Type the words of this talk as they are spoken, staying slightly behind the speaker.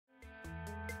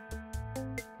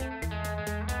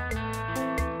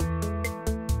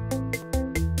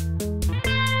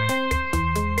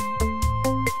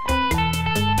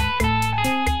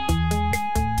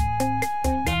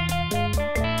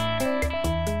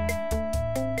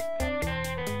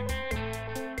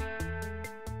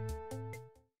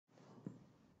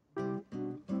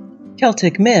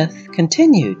Celtic myth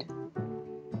continued.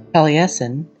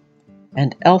 Taliesin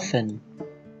and Elphin.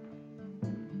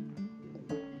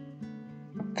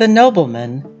 The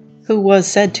nobleman, who was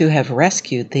said to have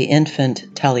rescued the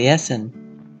infant Taliesin,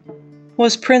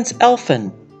 was Prince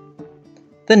Elphin,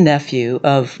 the nephew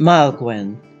of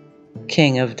Maelgwyn,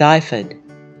 king of Dyfed.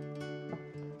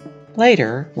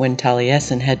 Later, when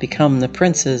Taliesin had become the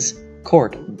prince's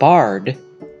court bard,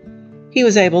 he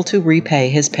was able to repay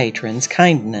his patron's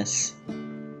kindness.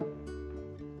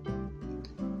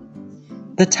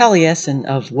 The Taliesin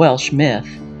of Welsh myth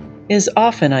is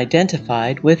often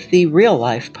identified with the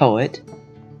real-life poet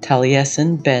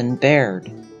Taliesin Ben Beird,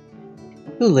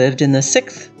 who lived in the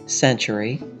 6th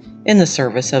century in the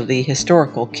service of the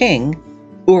historical king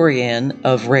Urien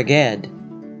of Rheged.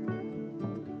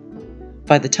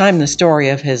 By the time the story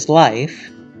of his life,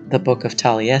 the Book of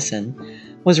Taliesin,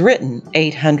 was written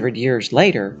 800 years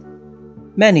later,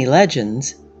 many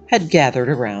legends had gathered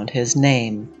around his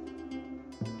name.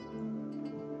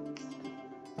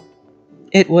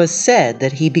 It was said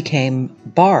that he became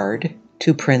bard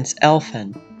to Prince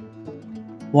Elphin,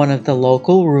 one of the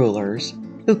local rulers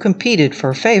who competed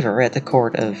for favor at the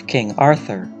court of King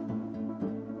Arthur.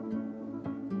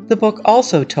 The book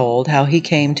also told how he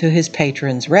came to his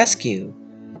patron's rescue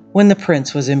when the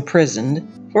prince was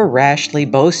imprisoned for rashly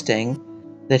boasting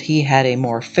that he had a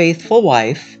more faithful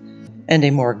wife and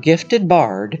a more gifted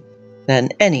bard than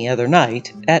any other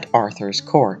knight at Arthur's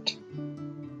court.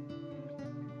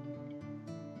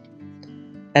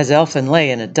 As Elphin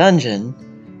lay in a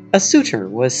dungeon, a suitor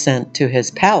was sent to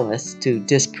his palace to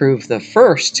disprove the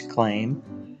first claim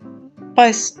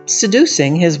by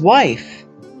seducing his wife.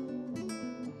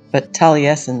 But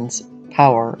Taliesin's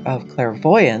power of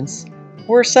clairvoyance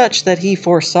were such that he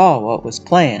foresaw what was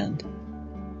planned.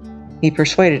 He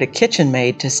persuaded a kitchen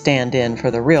maid to stand in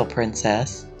for the real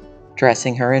princess,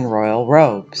 dressing her in royal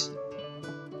robes.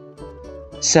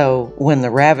 So, when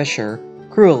the ravisher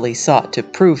cruelly sought to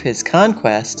prove his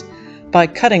conquest by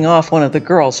cutting off one of the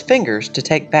girl's fingers to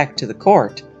take back to the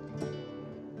court,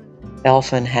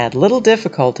 Elphin had little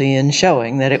difficulty in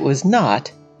showing that it was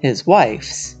not his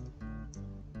wife's.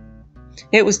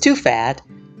 It was too fat,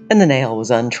 and the nail was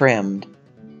untrimmed.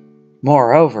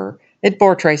 Moreover, it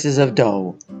bore traces of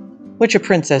dough, which a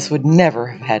princess would never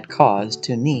have had cause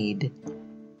to need.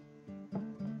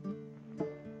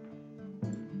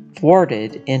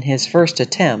 Thwarted in his first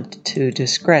attempt to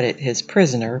discredit his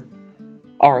prisoner,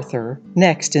 Arthur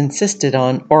next insisted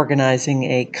on organizing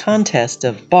a contest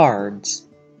of bards.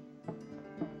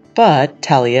 But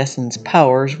Taliesin's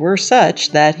powers were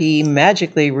such that he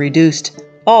magically reduced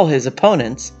all his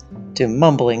opponents to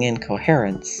mumbling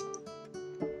incoherence.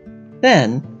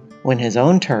 Then, when his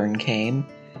own turn came,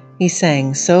 he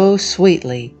sang so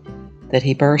sweetly that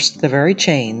he burst the very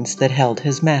chains that held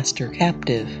his master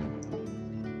captive.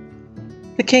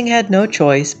 The king had no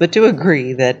choice but to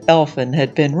agree that Elphin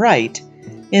had been right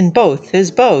in both his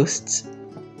boasts,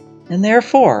 and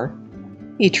therefore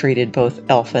he treated both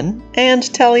Elphin and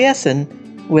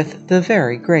Taliesin with the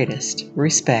very greatest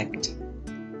respect.